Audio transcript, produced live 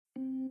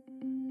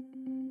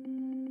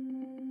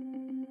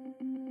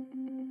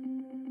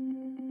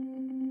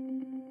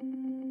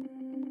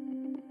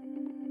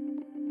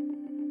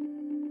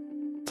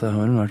det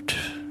har vel vært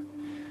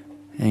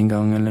en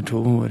gang eller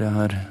to hvor jeg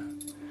har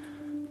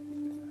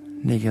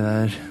ligget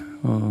der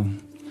og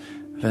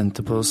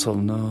ventet på å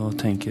sovne og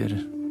tenker,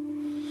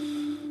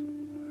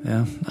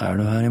 ja,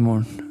 du her i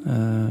morgen?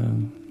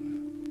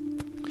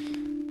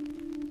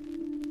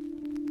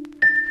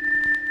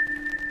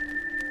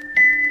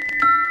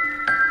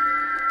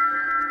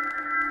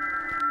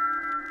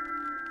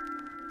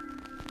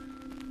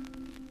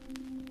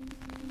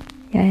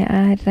 Jeg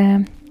er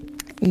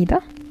Ida.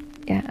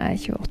 Jeg er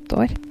 28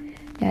 år.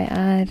 Jeg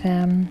er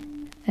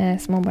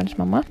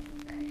småbarnsmamma.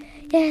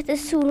 Jeg heter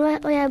Solveig,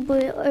 og jeg bor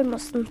i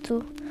Ormåsen 2.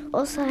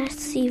 Og så er jeg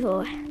 7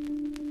 år.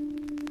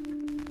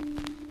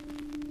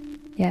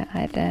 Jeg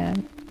er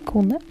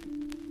kone.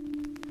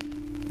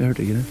 Jeg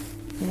hørte ikke det.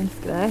 Jeg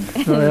elsker deg.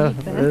 Ja,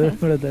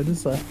 det var det du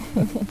sa.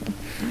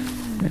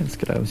 Jeg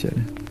elsker deg å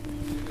kjøre.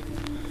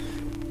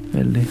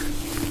 Veldig.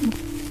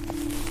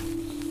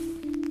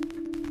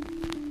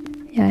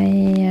 Jeg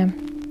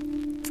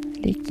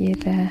liker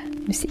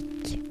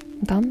musikk,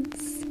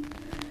 dans,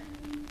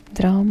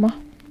 drama.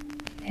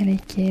 Jeg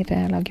liker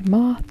å lage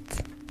mat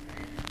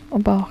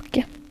og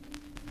bake.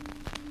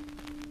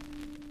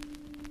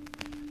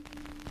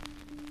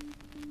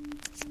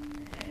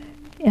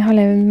 Jeg har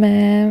levd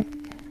med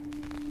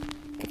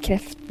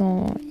kreft nå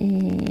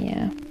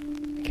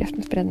kreft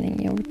med spredning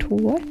i over 2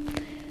 år.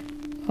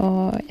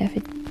 Og jeg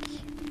fikk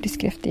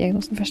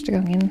brystkreftdiagnosen første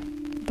gangen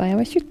da jeg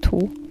var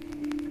 22.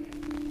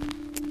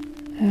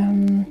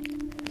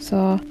 Så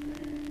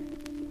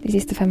de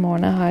siste 5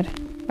 årene har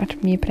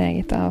vært mye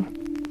preget av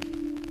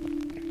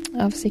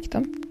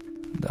sykdom.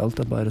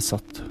 Alt er bare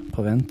satt på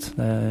vent.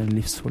 Det er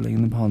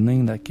livsforlengende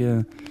behandling. Det er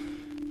ikke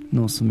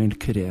noe som vil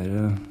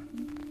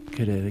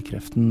kurere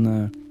kreften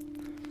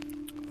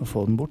og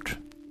få den bort.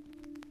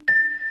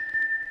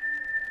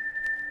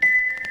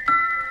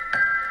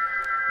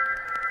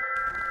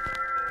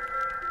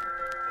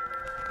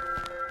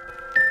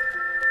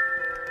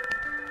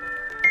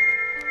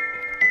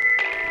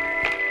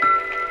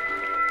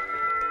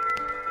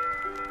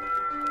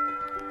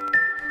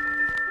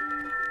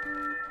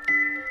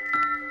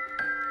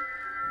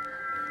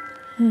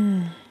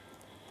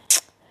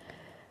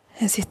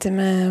 Jeg sitter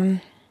med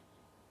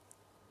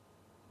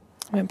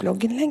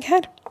blogginnlegg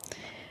her.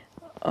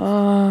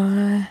 Og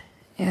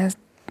jeg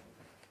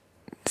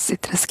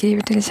sitter og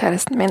skriver til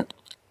kjæresten min.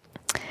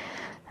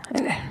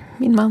 Eller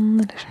min mann,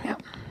 eller ja.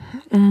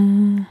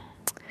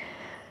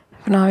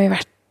 For nå har vi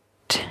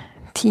vært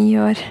 10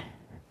 år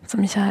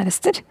som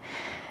kjærester.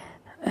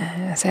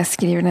 Så jeg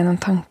skriver ned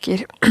noen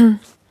tanker.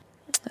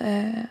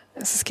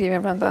 Så skriver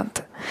jeg blant annet: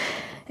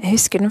 Jeg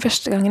husker den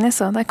første gangen jeg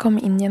så deg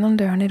komme inn gjennom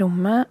døren i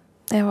rommet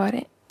jeg var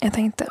i. Jeg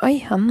tenkte,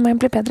 oi, han må jeg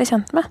bli bedre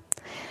kjent med.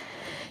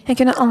 Jeg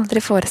kunne aldri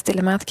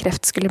forestille meg at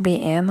kreft skulle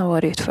bli en av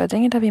våre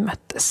utfordringer da vi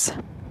møttes.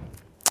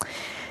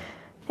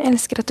 Jeg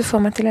elsker at du får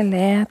meg til å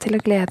le, til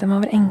å glede meg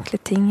over enkle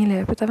ting i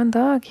løpet av en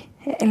dag.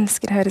 Jeg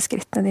elsker å høre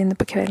skrittene dine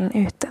på kvelden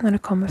ute når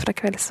du kommer fra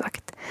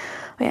kveldsvakt,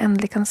 og jeg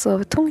endelig kan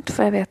sove tungt,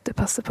 for jeg vet du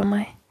passer på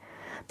meg.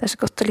 Det er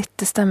så godt å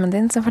lytte stemmen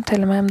din som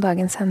forteller meg om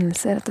dagens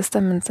hendelser, at det er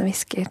stemmen som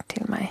hvisker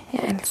til meg.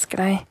 Jeg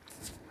elsker deg.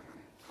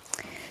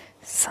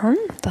 Sånn,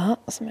 da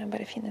så må jeg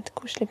bare finne et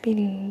koselig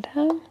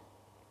bilde.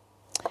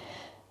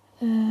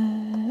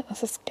 Og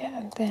så skal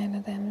jeg dele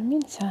det med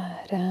min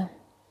kjære.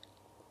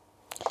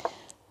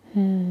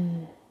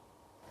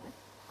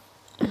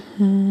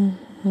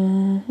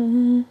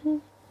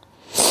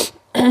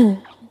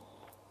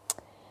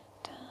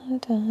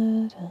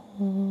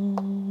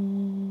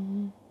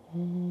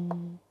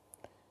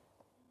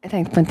 Jeg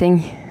tenkte på en ting.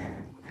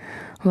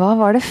 Hva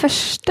var det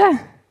første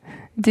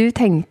du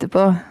tenkte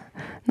på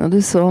når du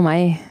så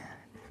meg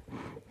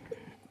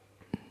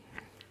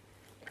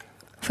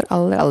for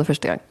aller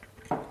første gang?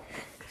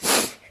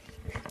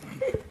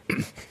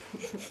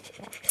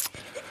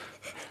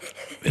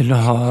 Vil du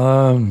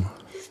ha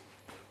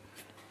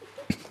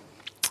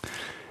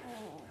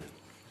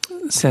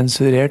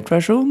sensurert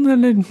versjon,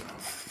 eller?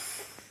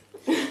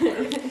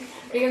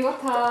 Vi kan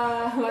godt ha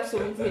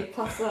versjonen til mitt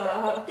pass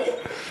og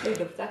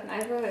legge opp det. Nei,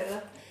 jeg får høre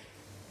det.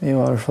 I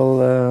hvert fall,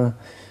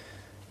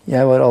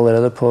 jeg var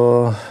allerede på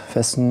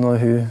festen når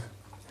hun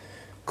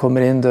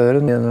kommer inn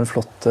døren i den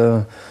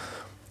flotte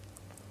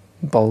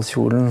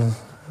ballkjolen,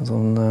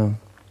 sånn,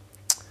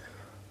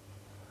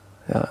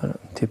 ja,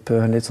 type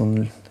litt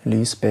sånn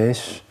lys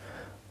beige,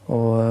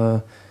 og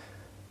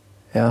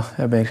ja,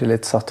 jeg ble egentlig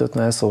litt satt ut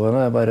når jeg så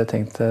henne. Jeg bare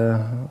tenkte,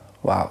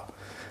 wow,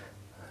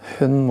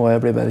 hun må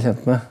jeg bli bedre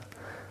kjent med.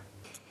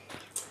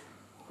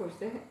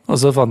 Og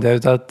så fant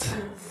jeg ut at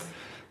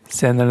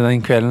senere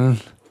den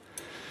kvelden,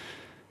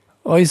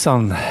 oi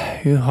sann,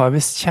 hun har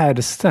visst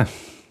kjæreste.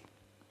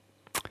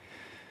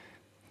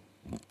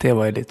 Det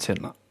var litt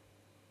synd da.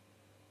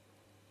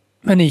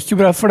 Men det gikk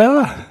jo bra for det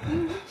da.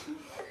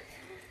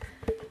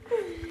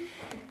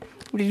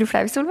 Blir du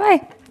flau,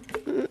 Solveig?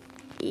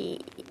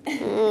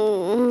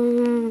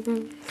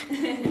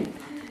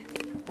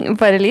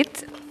 Bare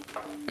litt?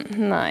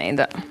 Nei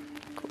da.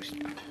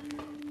 Koselig.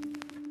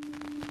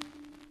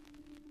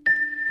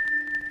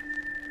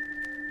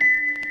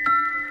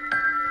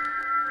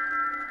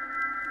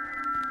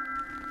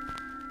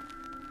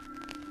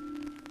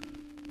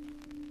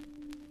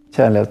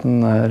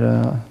 Kjærligheten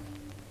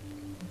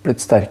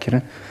blitt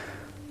sterkere.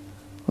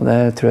 Og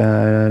det tror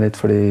jeg litt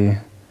fordi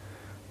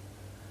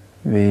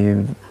vi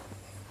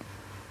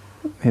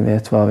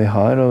vet hva vi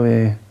har, og vi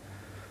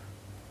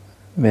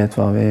vet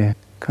hva vi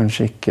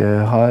kanskje ikke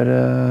har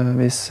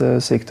hvis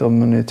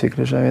sykdommen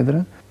utvikler seg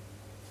videre.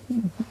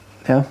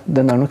 Ja,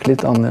 den nok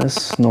litt annerledes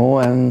nå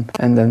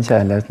enn den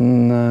kjærligheten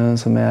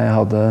som jeg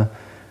hadde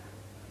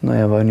når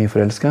jeg var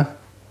nyforelsket.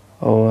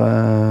 Og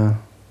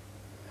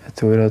jeg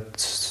tror at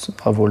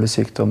alvorlig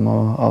sykdom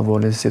og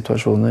alvorlige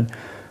situasjoner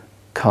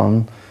kan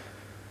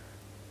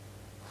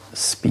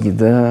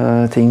speede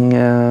ting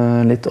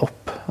litt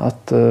opp.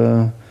 At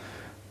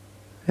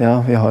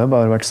ja, vi har jo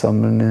bare vært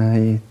sammen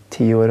i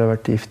 10 år og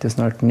vært gift i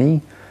snart 9.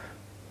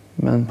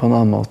 Men på en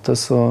annen måte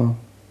så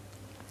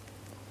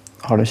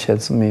har det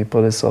skjedd så mye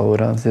på disse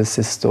årene, det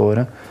siste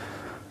året,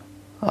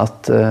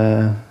 at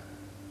det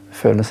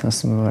føles nesten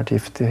som å ha vært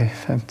gift i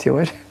 50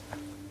 år.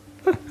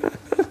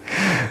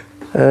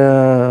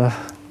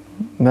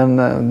 Men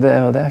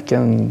det ikke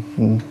en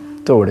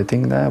dårlig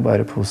ting, det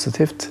bare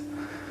positivt.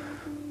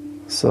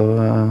 Så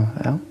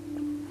ja.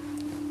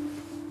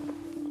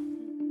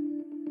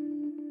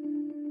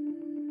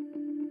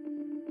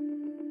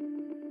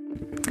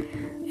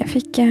 Jeg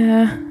fikk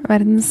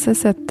verdens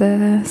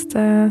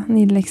søteste,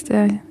 nydeligste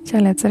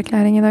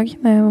kjærlighetserklæring i dag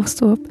når jeg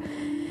sto opp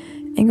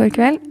i går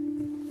kveld.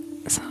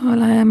 Så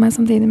la jeg meg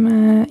samtidig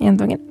med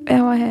jentungen.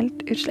 Jeg var helt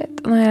utslett.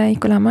 Og når jeg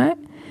gikk og la meg,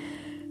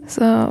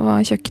 så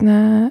var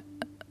kjøkkenet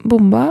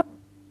bomba,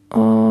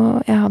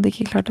 og jeg hadde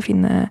ikke klart å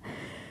finne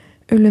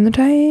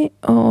ullundertøy,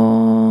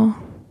 og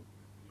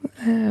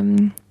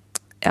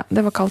ja,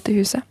 det var kaldt i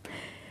huset.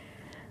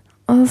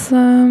 Og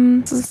så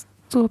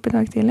sto jeg opp i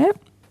dag tidlig,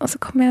 og så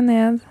kom jeg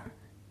ned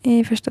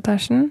i første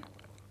etasjen,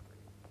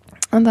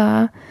 og da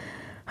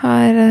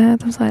har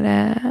de Sverre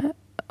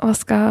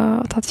vasket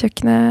og tatt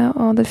kjøkkenet,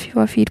 og det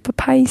var fyr på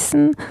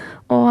peisen,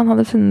 og han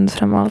hadde funnet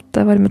frem alt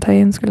det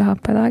varmetøyet hun skulle ha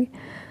på i dag.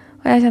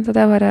 Og jeg kjente at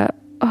jeg bare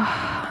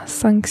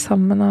sank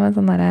sammen av en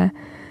sånn der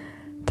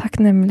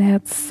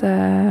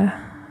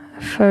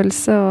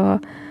takknemlighetsfølelse, og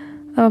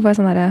det var bare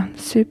sånn der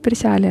super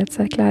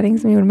kjærlighetserklæring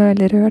som gjorde meg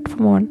veldig rørt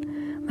på morgenen.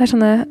 Det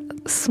sånne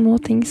små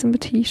ting som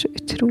betyr så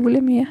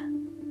utrolig mye.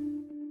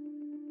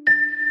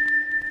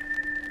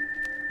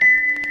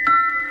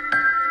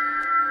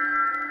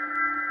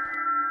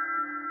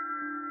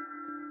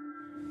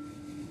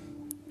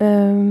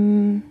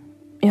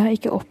 Jeg har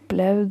ikke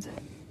opplevd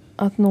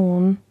at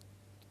noen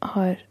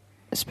har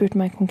spurt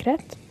meg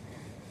konkret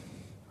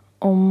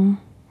om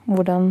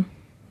hvordan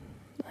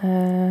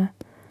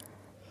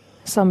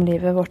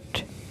samlivet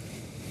vårt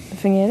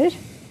fungerer.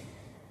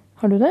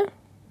 Har du det?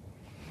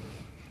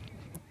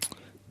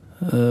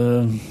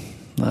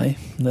 Nei,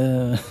 det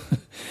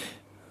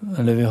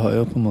eller vi har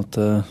jo på en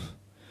måte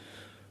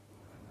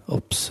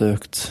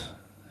oppsøkt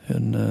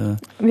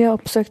vi har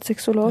oppsøkt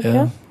sexolog,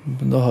 ja.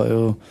 Men det har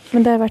jo...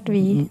 Men det har vært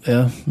vi.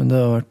 Ja, men det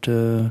har vært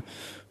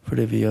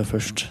fordi vi har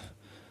først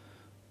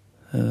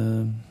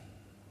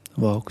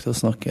valgt å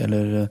snakke,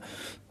 eller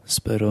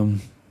spørre om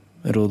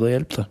råd og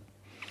hjelp, da.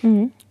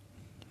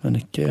 Men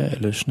ikke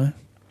ellers, nei.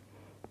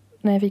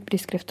 Når jeg fikk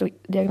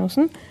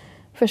brystkreftdiagnosen,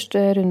 første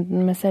runden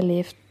med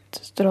cellegift,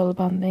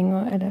 strålebehandling,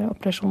 eller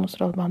operasjon og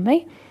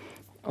strålebehandling,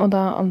 og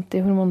da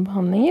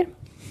antihormonbehandlinger,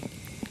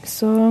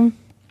 så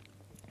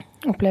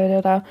opplever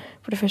jeg da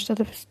for det første at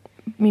det er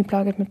mye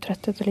plaget med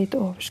trøtthet og lite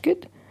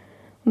overskudd.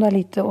 Og da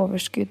lite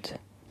overskudd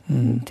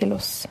til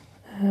oss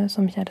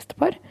som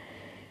kjærestepar.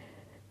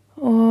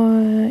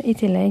 Og i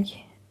tillegg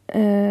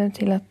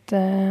til at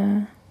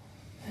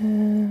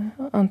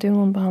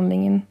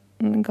antihormonbehandlingen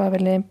ga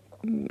veldig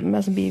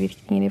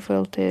bivirkninger i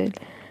forhold til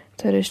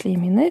tørre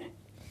slimhinner,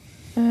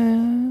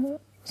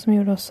 som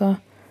gjorde også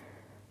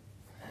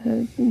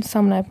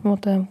samleie på en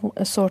måte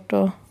sårt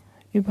og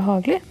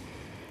ubehagelig.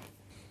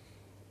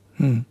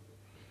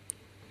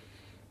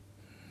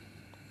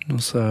 Og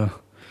så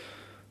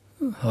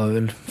har vi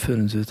vel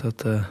funnet ut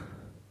at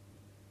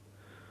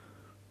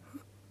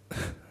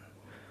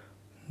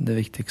det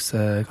viktigste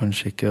er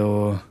kanskje ikke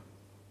å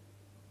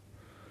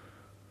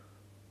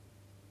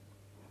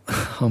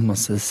ha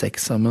masse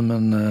sex sammen,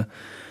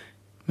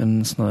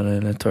 men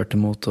snarere tvert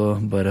imot å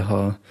bare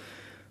ha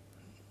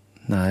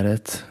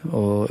nærhet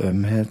og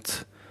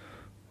ømhet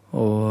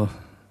og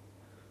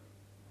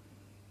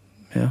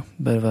ja,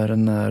 bare være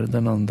nær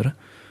den andre.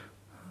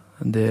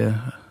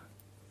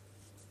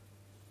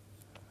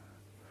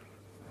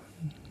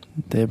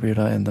 Det blir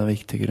da enda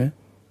viktigere.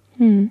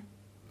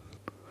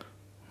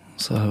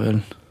 Så har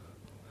vel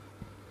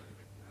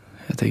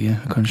jeg tenker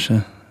kanskje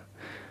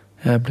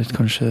jeg er blitt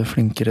kanskje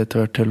flinkere etter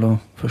hvert til å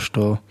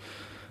forstå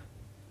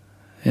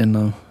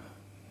enda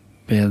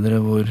bedre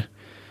hvor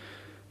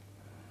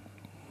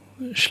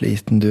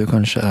sliten du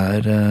kanskje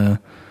er.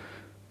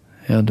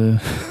 Ja, du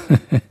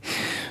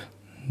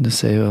du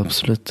ser jo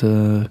absolutt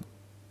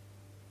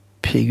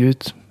pigg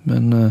ut,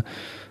 men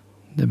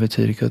det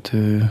betyr ikke at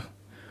du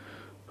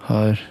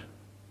har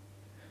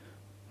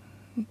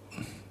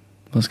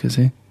hva skal jeg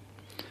si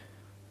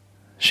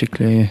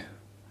skikkelig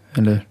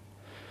eller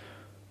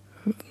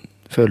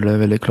føler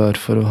deg veldig klar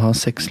for å ha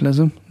sex,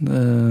 liksom.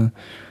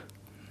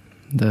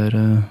 Det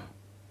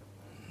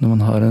når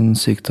man har en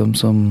sykdom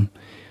som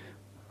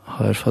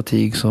har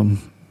fatigue som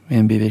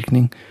en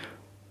bivirkning,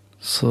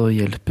 så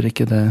hjelper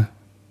ikke det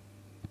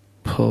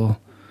på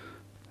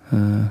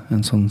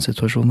en sånn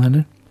situasjon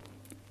heller.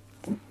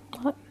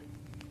 Nei,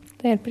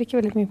 det hjelper ikke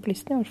veldig mye på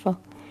lysten i hvert fall.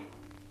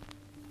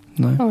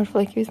 Nei. I hvert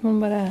fall ikke hvis man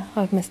bare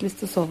har mest lyst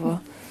til å sove.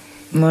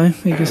 Nei,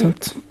 ikke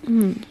sant.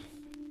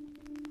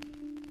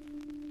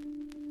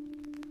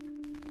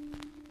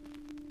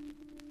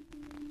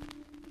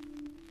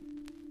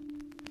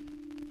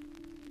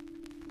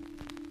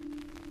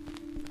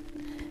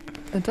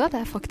 Vet du hva,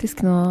 det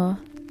faktisk nå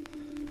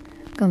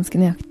ganske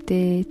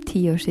nøyaktig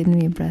 10 år siden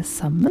vi ble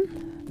sammen.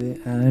 Det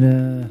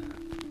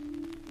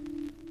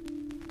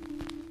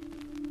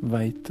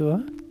vet du hva?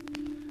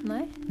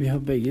 Nei. Vi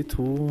har begge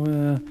to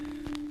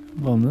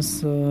vanligvis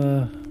så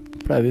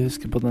pleier vi å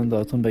huske på den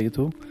datoen begge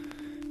to.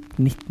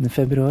 19.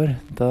 februar,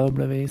 da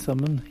ble vi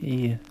sammen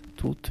i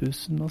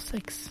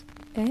 2006.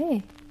 Hei.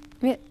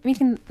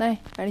 Hvilken, nei,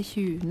 er det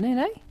 20. i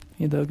dag?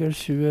 I dag er det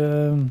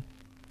 20...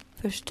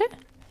 Første?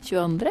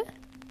 22.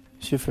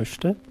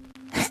 21.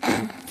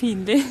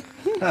 Pinlig.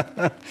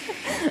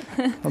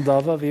 Og da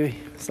var vi jo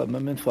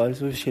sammen med min far,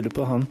 så vi skylder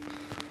på han.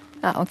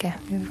 Ja, ok.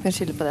 Vi kan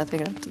skylde på det at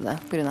vi glemte det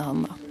på grunn av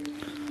han da.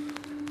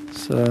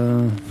 Så...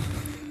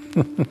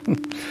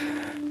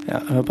 ja,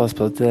 jeg må passe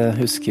på at jeg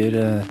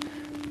husker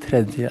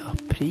 3.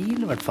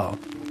 april i hvert fall.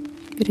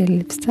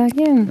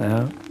 Bryllupsdagen.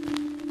 Ja.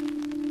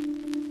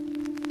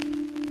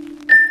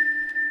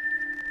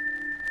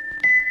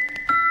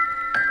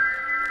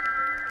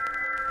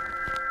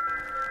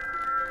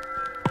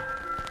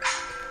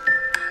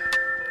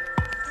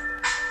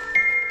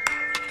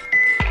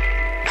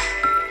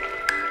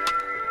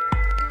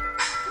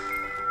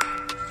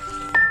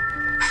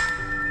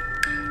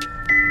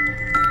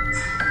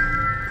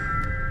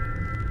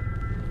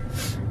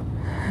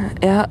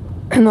 Ja,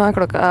 nå er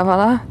klokka, hva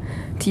da?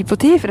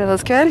 10:10,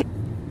 fredagskveld.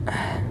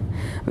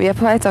 Vi er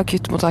på vei til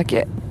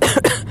akuttmottaket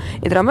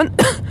i Drammen.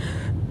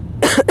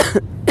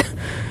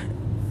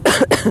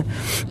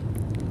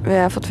 Vi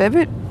har fått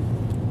feber.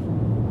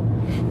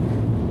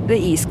 Det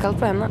er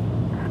iskaldt på hendene.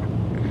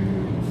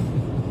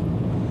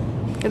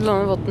 Skal du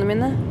låne vottene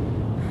mine?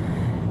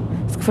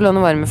 Skal få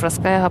låne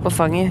varmeflaska jeg har på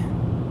fanget.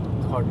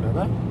 Har du med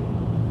deg?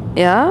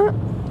 Ja.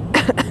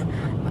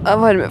 Av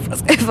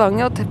varmeflaska i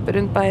fanget og teppe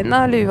rundt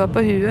beina, lua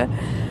på huet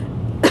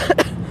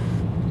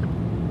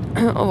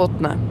og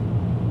vottene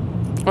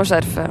og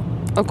skjerfet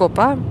og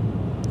kåpa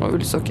og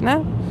ullsokkene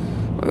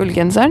og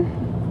ullgenseren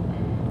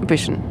og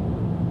pysjen.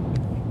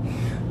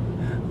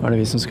 Var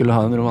det vi som skulle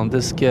ha en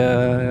romantisk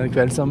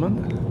kveld sammen?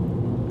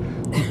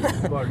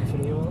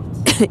 Barnefri og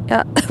alt?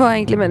 Ja, det var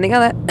egentlig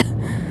meningen det.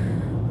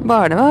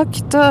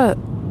 Barnevakt og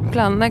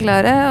planene er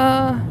klare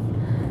og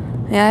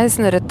jeg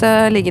snørrete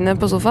liggende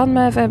på sofaen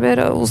med feber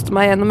og hoster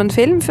meg gjennom en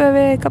film før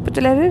vi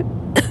kapitulerer.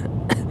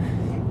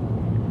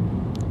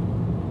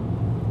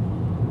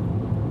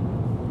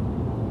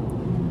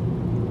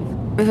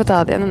 Vi får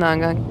ta det igjen en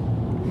annen gang.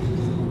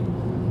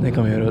 Det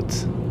kan vi gjøre, vet.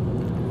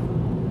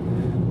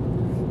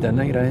 Den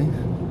er grei.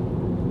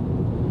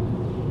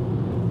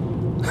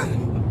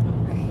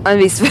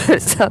 En viss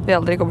følelse at vi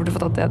aldri kommer til å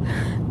få tatt det igjen.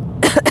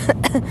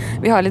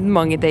 Vi har litt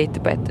mange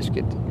dater på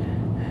etterskudd.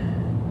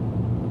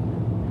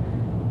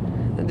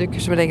 Det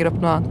dukker som legger opp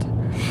noe annet.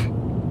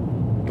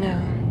 Ja.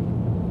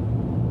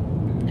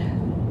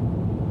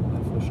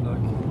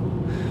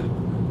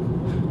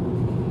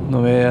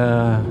 Når vi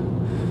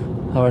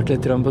har vært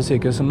litt på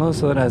sykehuset nå,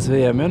 så reiser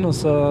vi hjem igjen, og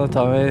så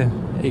tar vi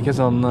ikke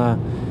sånn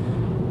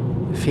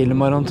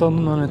filmmaraton,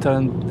 men vi tar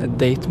en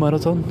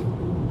date-maraton.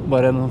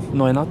 Bare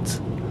nå i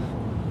natt.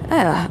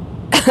 Ja.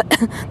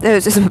 Det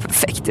høres ut som en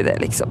perfekt idé,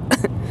 liksom.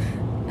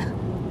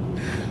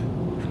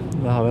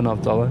 Da har vi en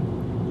avtale.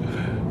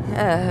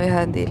 Ja, vi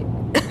har en deal.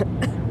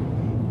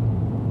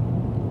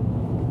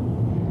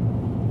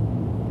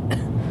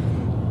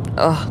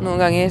 Noen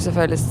ganger så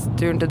føles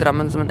turen til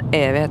Drammen som en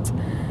evighet.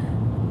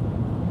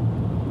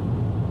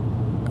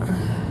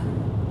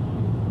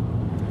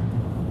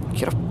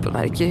 Kroppen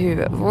er ikke i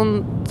huet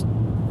vondt.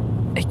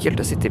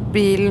 Ekkelt å sitte i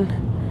bilen.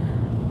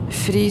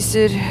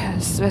 Fryser,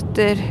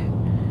 svetter.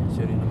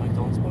 Kjører inn i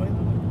McDonald's på veien.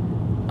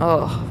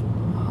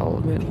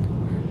 Halv munnen.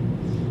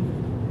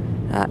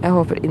 Ja, jeg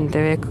håper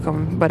inderlig vi kan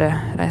bare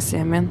reise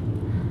hjem igjen.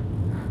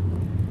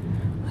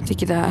 At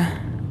ikke det er...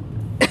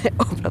 Jeg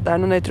håper at det er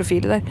noen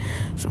nøytrofile der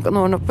som kan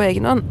ordne opp på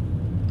egen hånd.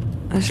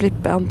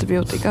 Slippe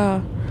antibiotika,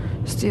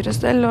 styre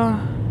stell og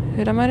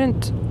høre meg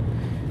rundt.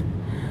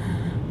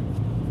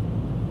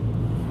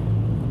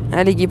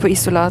 Jeg ligger på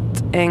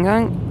isolat en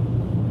gang,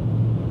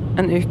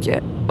 en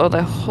uke, og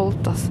det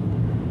holdt, altså.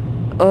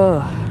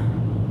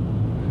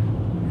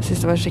 Jeg synes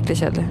det var skikkelig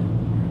kjedelig.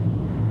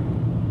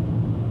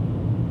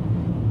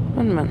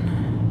 Men.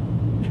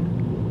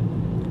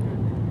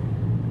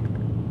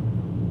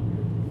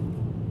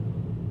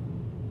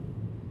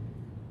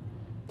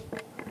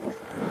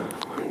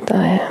 Da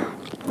er jeg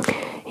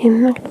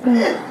innlagt på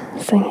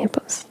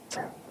sengepost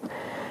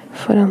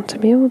for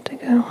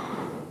antibiotika.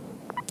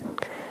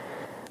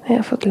 Jeg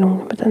har fått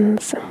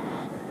lungebetennelse.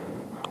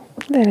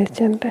 Det litt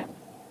kjedelig.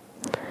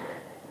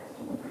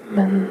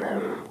 Men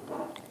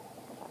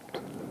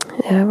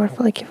jeg har I hvert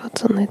fall ikke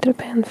fått sånn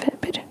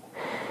hydropenfeber.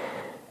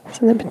 Så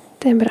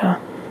det bra.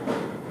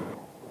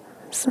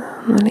 Så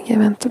nå ligger jeg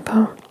og venter på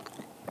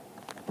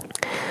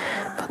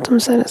at Tom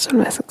Søre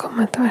Solveig skal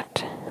komme etter hvert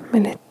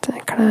med litt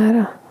klær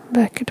og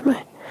bøker til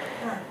meg.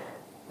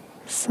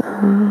 Så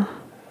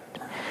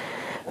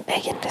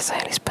egentlig så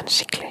har jeg lyst på en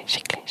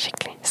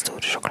skikkelig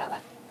stor sjokolade.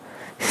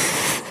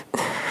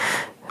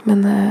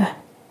 Men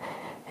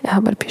jeg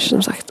har bare pysj,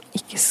 som sagt,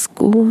 ikke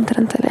sko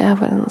omtrent, eller jeg har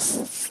bare noen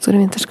store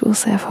vintersko,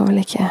 så jeg får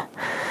vel ikke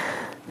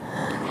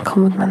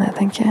kommet meg ned,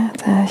 tenker jeg,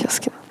 til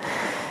kiosken.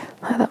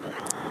 Neida,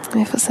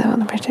 vi får se hva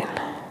det blir til.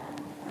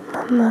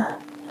 Men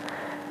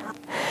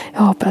jeg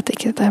håper at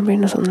ikke dette blir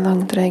noe sånn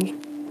langdrøy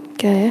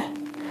greie.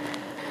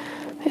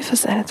 Vi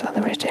får se litt hva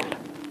det blir til.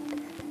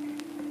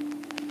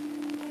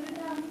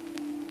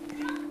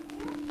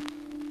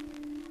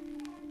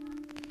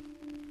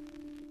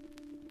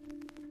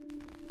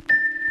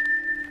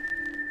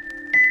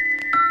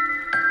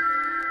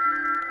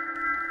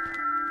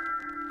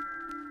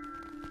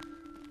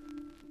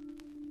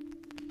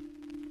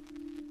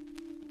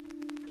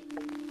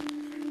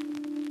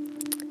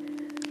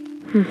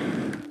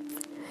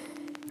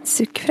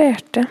 Sukk fra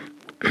hjertet.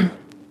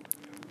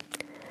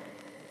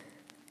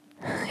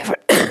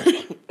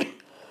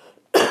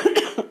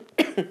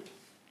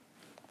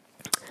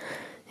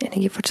 Jeg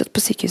ligger fortsatt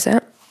på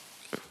sykehuset.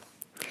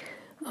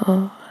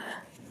 Og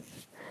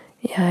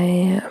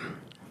jeg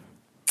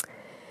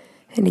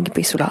ligger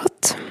på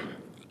isolat.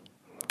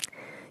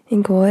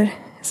 I går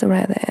så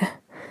ble det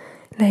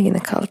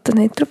legene kalt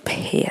en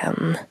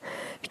hydropen.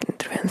 Fikk en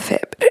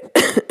hydropenfeber.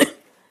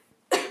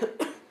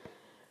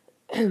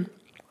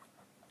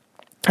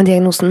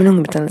 Diagnosen med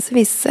lungebetennelse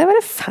viste seg å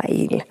være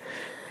feil.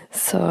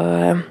 Så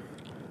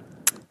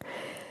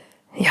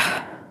ja,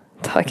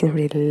 dagene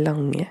blir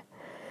lange.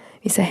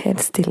 Hvis jeg er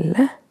helt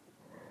stille,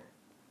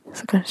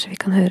 så kanskje vi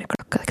kan høre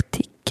klokka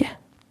tikke.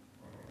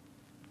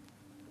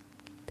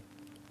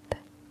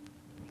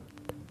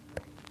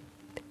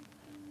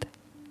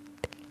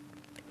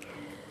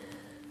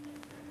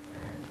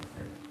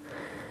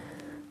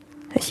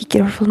 Jeg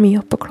kikker I hvert fall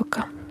mye opp på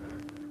klokka.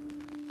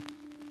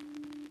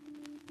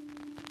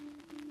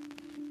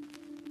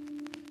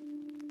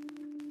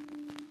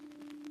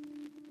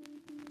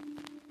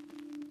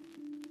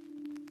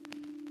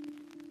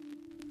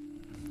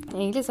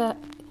 Egentlig så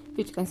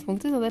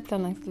utgangspunktet så hadde jeg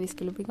planlagt at vi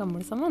skulle bli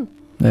gamle sammen.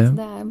 Ja. Så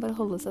det jo bare å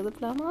holde seg til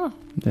planen da.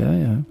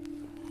 Ja.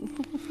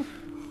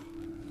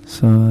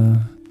 Så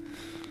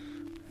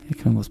jeg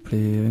kan godt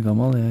bli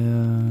gammel. Jeg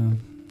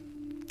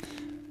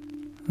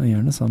er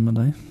gjerne sammen med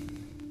deg.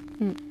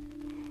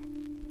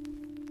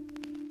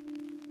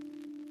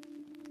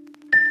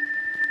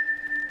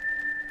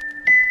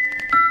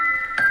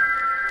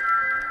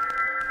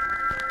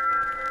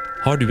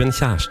 Har du en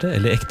kjæreste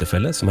eller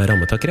ektefelle som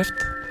rammet av kreft?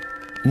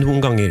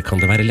 Noen ganger kan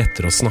det være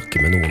lettere å snakke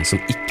med noen som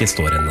ikke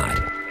står en nær.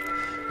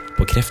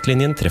 På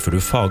Kreftlinjen treffer du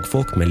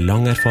fagfolk med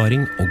lang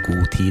erfaring og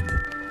god tid.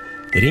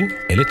 Ring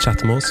eller chat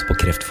med oss på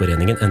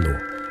kreftforeningen.no.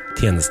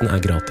 Tjenesten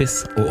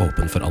gratis og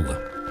åpen for alle.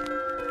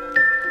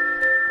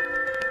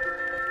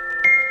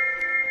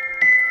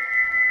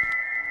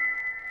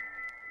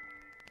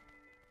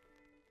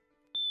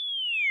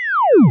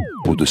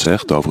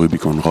 Produsert av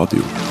Rubicon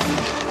Radio.